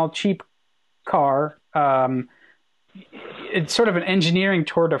small, cheap car. It's sort of an engineering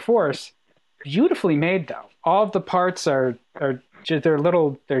tour de force. Beautifully made, though. All of the parts are they're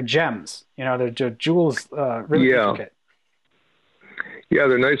gems. They're jewels. Really intricate. Yeah,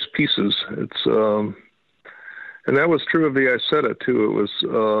 they're nice pieces. It's. And that was true of the Isetta too. It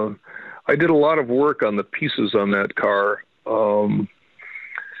was, I did a lot of work on the pieces on that car.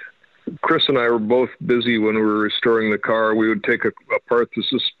 Chris and I were both busy when we were restoring the car. We would take apart the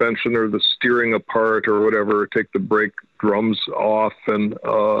suspension or the steering apart or whatever, take the brake drums off and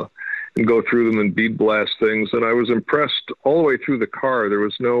go through them and bead blast things. And I was impressed all the way through the car. There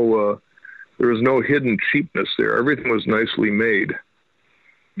was no hidden cheapness there. Everything was nicely made.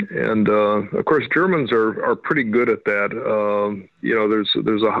 And of course, Germans are pretty good at that.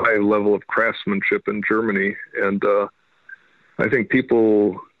 There's a high level of craftsmanship in Germany, and I think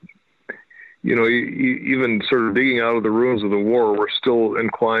people, even sort of digging out of the ruins of the war, were still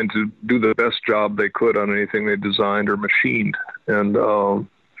inclined to do the best job they could on anything they designed or machined. And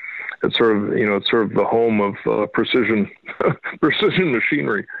it's sort of the home of precision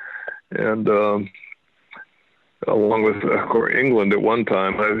machinery, and. Along with England at one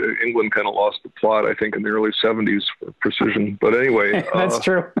time. England kind of lost the plot, I think, in the early 70s for precision. But anyway. That's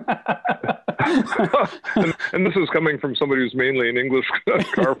true. and this is coming from somebody who's mainly an English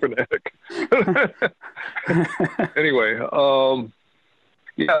car fanatic. Anyway,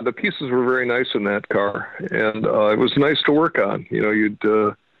 the pieces were very nice in that car. And it was nice to work on. You'd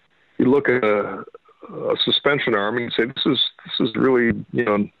look at a suspension arm and you'd say, this is really,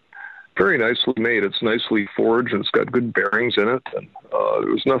 very nicely made. It's nicely forged, and it's got good bearings in it. And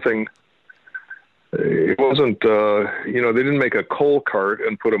there was nothing. It wasn't, they didn't make a coal cart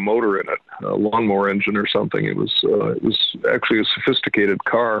and put a motor in it, a lawnmower engine or something. It was actually a sophisticated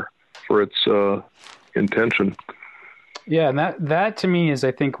car for its intention. Yeah, and that to me is,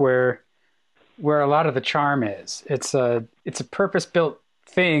 I think, where a lot of the charm is. It's a purpose-built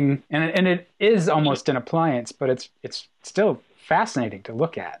thing, and it is almost an appliance, but it's still fascinating to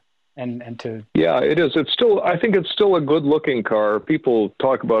look at. And to it is. I think it's still a good-looking car. People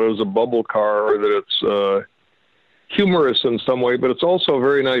talk about it as a bubble car, or that it's humorous in some way, but it's also a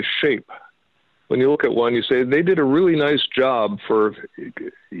very nice shape. When you look at one, you say they did a really nice job.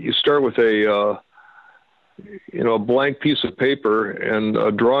 You start with a blank piece of paper and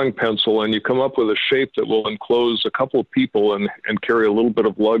a drawing pencil, and you come up with a shape that will enclose a couple of people and carry a little bit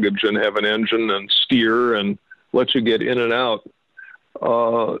of luggage and have an engine and steer and let you get in and out.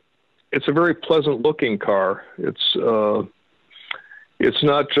 It's a very pleasant looking car. It's not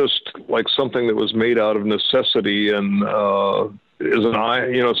just like something that was made out of necessity and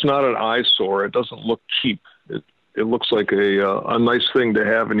it's not an eyesore. It doesn't look cheap. It looks like a nice thing to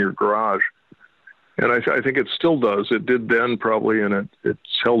have in your garage. And I think it still does. It did then probably, and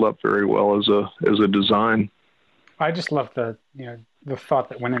it's held up very well as a design. I just love the thought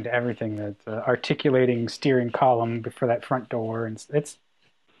that went into everything, that articulating steering column for that front door, and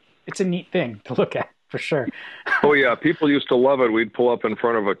it's a neat thing to look at, for sure. Oh, yeah. People used to love it. We'd pull up in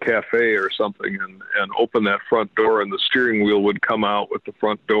front of a cafe or something and open that front door, and the steering wheel would come out with the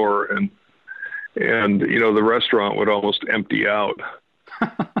front door, and the restaurant would almost empty out.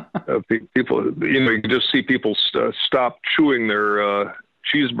 People, you could just see people stop chewing their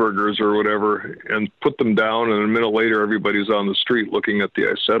cheeseburgers or whatever and put them down, and a minute later, everybody's on the street looking at the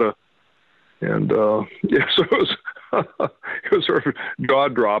Isetta. And so it was it was sort of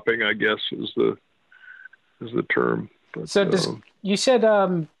jaw-dropping, I guess, is the term. But, so you said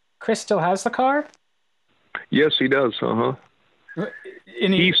Chris still has the car? Yes, he does.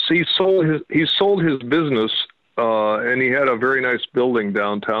 He sold his business, and he had a very nice building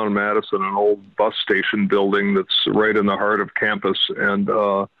downtown Madison, an old bus station building that's right in the heart of campus. And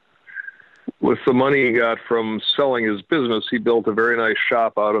with the money he got from selling his business, he built a very nice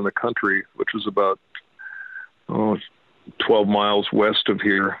shop out in the country, which is about 12 miles west of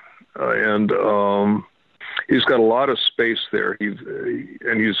here. And he's got a lot of space there. He's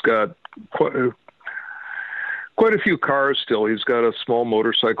got quite a few cars still. He's got a small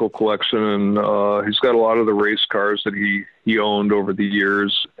motorcycle collection, and he's got a lot of the race cars that he owned over the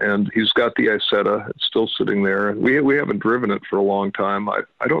years. And he's got the Isetta. It's still sitting there. We haven't driven it for a long time. I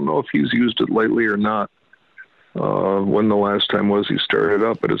don't know if he's used it lately or not. When the last time was he started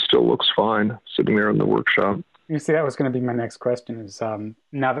up, but it still looks fine sitting there in the workshop. You see, that was going to be my next question, is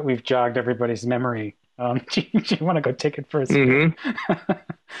now that we've jogged everybody's memory, do you want to go take it for a spin?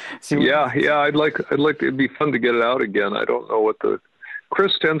 Mm-hmm. Yeah. I'd like it'd be fun to get it out again. I don't know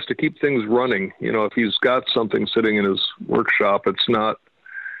Chris tends to keep things running. If he's got something sitting in his workshop, it's not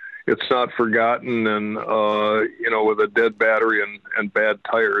forgotten, and with a dead battery and bad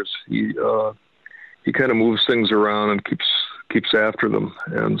tires, he kind of moves things around and keeps after them.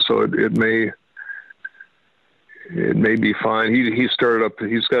 And so it may be fine. He started up.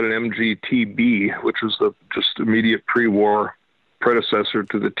 He's got an MGTB, which was the just immediate pre-war predecessor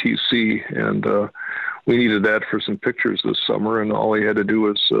to the TC, and we needed that for some pictures this summer. And all he had to do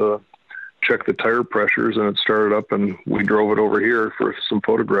was check the tire pressures, and it started up. And we drove it over here for some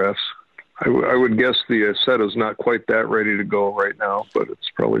photographs. I would guess the set is not quite that ready to go right now, but it's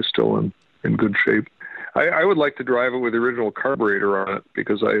probably still in good shape. I would like to drive it with the original carburetor on it,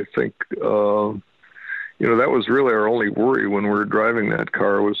 because I think. That was really our only worry when we were driving that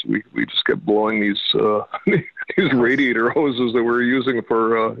car, was we just kept blowing these these radiator hoses that we were using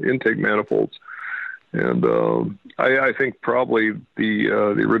for intake manifolds. And I think probably the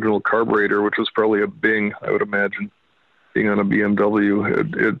original carburetor, which was probably a Bing, I would imagine, being on a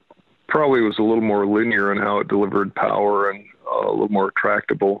BMW, it probably was a little more linear in how it delivered power, and a little more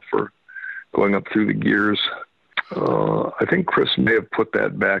tractable for going up through the gears. I think Chris may have put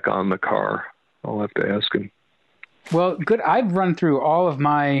that back on the car. I'll have to ask him. Well, good. I've run through all of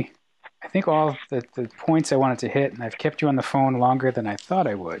the points I wanted to hit, and I've kept you on the phone longer than I thought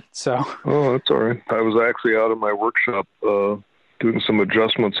I would. So. Oh, that's all right. I was actually out of my workshop doing some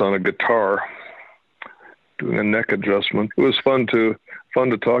adjustments on a guitar, doing a neck adjustment. It was fun to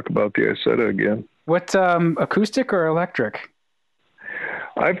talk about the Isetta again. What, acoustic or electric?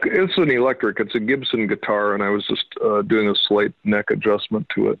 It's an electric. It's a Gibson guitar, and I was just doing a slight neck adjustment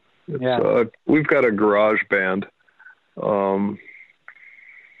to it. We've got a garage band.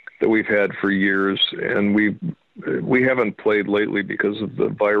 that we've had for years, and we haven't played lately because of the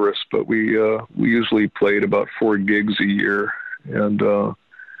virus, but we usually played about 4 gigs a year, and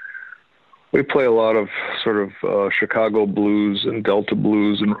we play a lot of sort of Chicago blues and Delta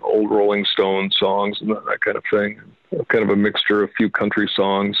blues and old Rolling Stone songs and that kind of thing. Kind of a mixture of a few country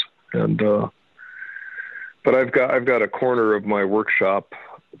songs, and but I've got a corner of my workshop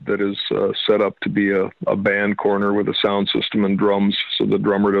that is set up to be a band corner with a sound system and drums, so the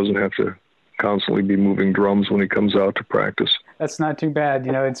drummer doesn't have to constantly be moving drums when he comes out to practice. That's not too bad.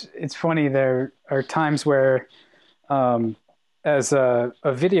 You know, it's funny. There are times where, as a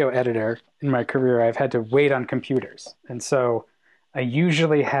video editor in my career, I've had to wait on computers, and so I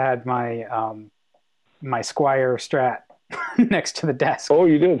usually had my my Squier Strat next to the desk. Oh,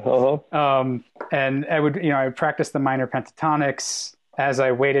 you did? Uh-huh. And I would, I would practice the minor pentatonics as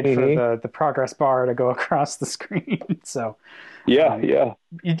I waited for the progress bar to go across the screen. So, yeah.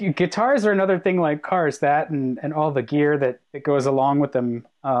 Guitars are another thing like cars, that and all the gear that goes along with them.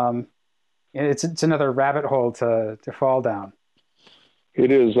 It's another rabbit hole to fall down.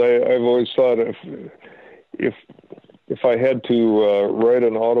 It is. I've always thought if I had to write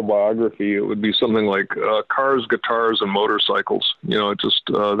an autobiography, it would be something like cars, guitars, and motorcycles. That's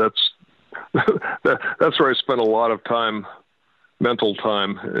where I spent a lot of time, mental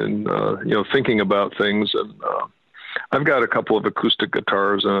time, and thinking about things. And I've got a couple of acoustic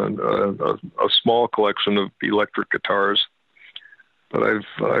guitars and a small collection of electric guitars. But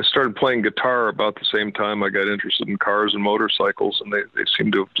I started playing guitar about the same time I got interested in cars and motorcycles, and they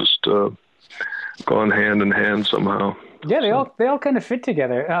seem to have just gone hand in hand somehow. Yeah, they all kind of fit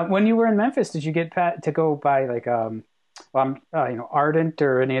together. When you were in Memphis, did you get to go by like Ardent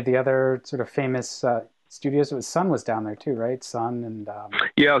or any of the other sort of famous studios? It was Sun was down there too, right? Sun and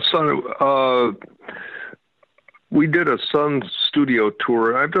yeah, Sun. We did a Sun studio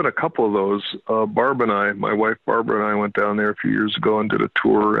tour. I've done a couple of those. My wife Barbara and I went down there a few years ago and did a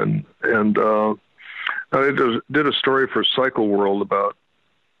tour, and I did a story for Cycle World about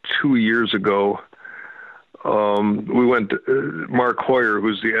 2 years ago. We went. Mark Hoyer,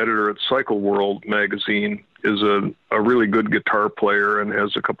 who's the editor at Cycle World magazine, is a really good guitar player and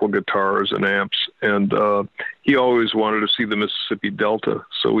has a couple of guitars and amps. And he always wanted to see the Mississippi Delta,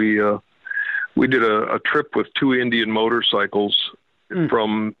 so we did a trip with 2 Indian motorcycles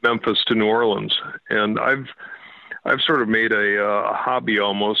from Memphis to New Orleans. And I've sort of made a hobby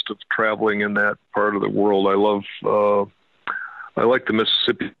almost of traveling in that part of the world. I like the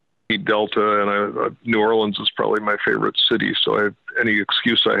Mississippi Delta, and New Orleans is probably my favorite city. So any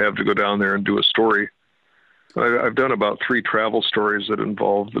excuse I have to go down there and do a story. I've done about 3 travel stories that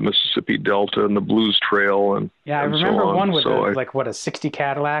involve the Mississippi Delta and the Blues Trail, and I remember one with a 60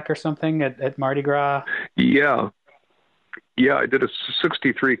 Cadillac or something at Mardi Gras. Yeah, I did a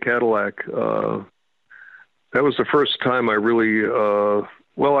 63 Cadillac. That was the first time I really. I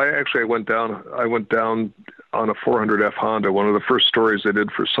went down on a 400F Honda. One of the first stories I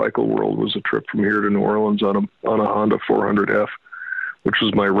did for Cycle World was a trip from here to New Orleans on a Honda 400F. Which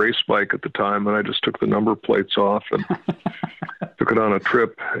was my race bike at the time, and I just took the number plates off and took it on a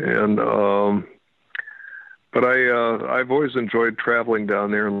trip. And but I've always enjoyed traveling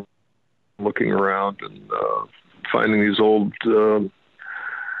down there and looking around and finding these old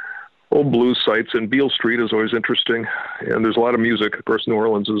blues sites. And Beale Street is always interesting, and there's a lot of music. Of course, New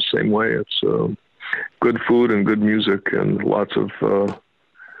Orleans is the same way. It's good food and good music, and lots of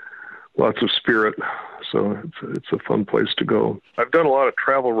spirit. So it's a fun place to go. I've done a lot of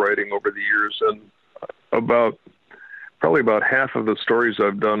travel writing over the years, and probably about half of the stories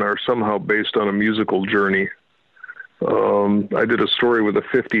I've done are somehow based on a musical journey. I did a story with a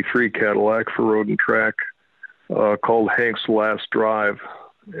 53 Cadillac for Road and Track called Hank's Last Drive,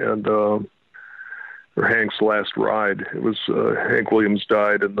 or Hank's Last Ride. It was Hank Williams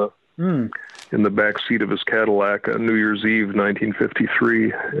died in the back seat of his Cadillac on New Year's Eve,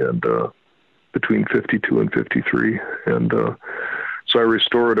 1953, and between 52 and 53. And so I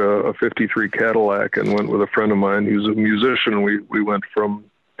restored a 53 Cadillac and went with a friend of mine who's a musician. We went from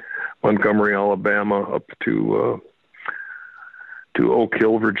Montgomery, Alabama, up to Oak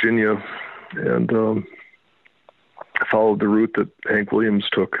Hill, Virginia, and followed the route that Hank Williams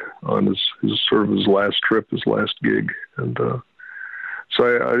took on his last trip, his last gig. And so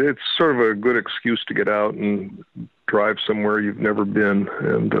it's sort of a good excuse to get out and drive somewhere you've never been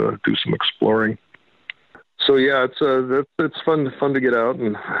and do some exploring. So yeah, it's fun to get out,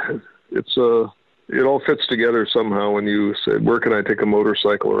 and it all fits together somehow when you say, where can I take a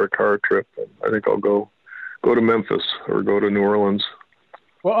motorcycle or a car trip? I think I'll go to Memphis or go to New Orleans.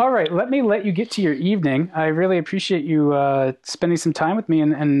 Well, all right. Let me let you get to your evening. I really appreciate you spending some time with me.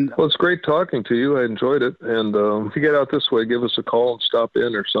 And Well, it's great talking to you. I enjoyed it. And if you get out this way, give us a call and stop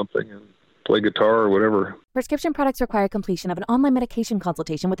in or something and play guitar or whatever. Prescription products require completion of an online medication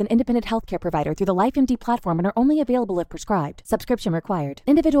consultation with an independent healthcare provider through the LifeMD platform and are only available if prescribed. Subscription required.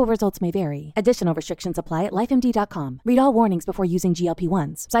 Individual results may vary. Additional restrictions apply at lifemd.com. Read all warnings before using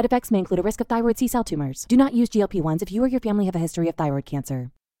GLP-1s. Side effects may include a risk of thyroid C-cell tumors. Do not use GLP-1s if you or your family have a history of thyroid cancer.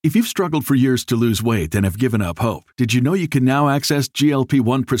 If you've struggled for years to lose weight and have given up hope, did you know you can now access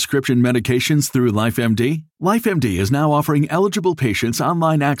GLP-1 prescription medications through LifeMD? LifeMD is now offering eligible patients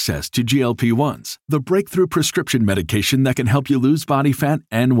online access to GLP-1s, the breakthrough prescription medication that can help you lose body fat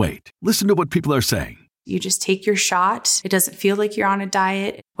and weight. Listen to what people are saying. You just take your shot. It doesn't feel like you're on a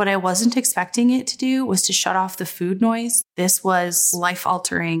diet. What I wasn't expecting it to do was to shut off the food noise. This was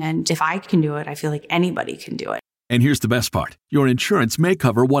life-altering, and if I can do it, I feel like anybody can do it. And here's the best part. Your insurance may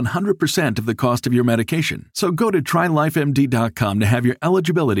cover 100% of the cost of your medication. So go to TryLifeMD.com to have your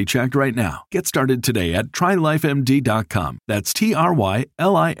eligibility checked right now. Get started today at TryLifeMD.com. That's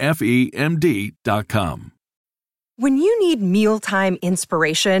TryLifeMD.com. When you need mealtime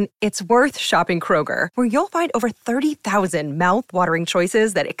inspiration, it's worth shopping Kroger, where you'll find over 30,000 mouth-watering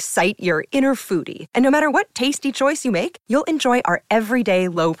choices that excite your inner foodie. And no matter what tasty choice you make, you'll enjoy our everyday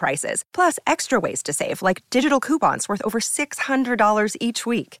low prices, plus extra ways to save, like digital coupons worth over $600 each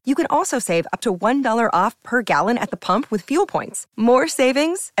week. You can also save up to $1 off per gallon at the pump with fuel points. More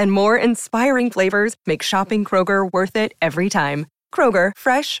savings and more inspiring flavors make shopping Kroger worth it every time. Kroger,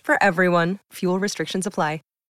 fresh for everyone. Fuel restrictions apply.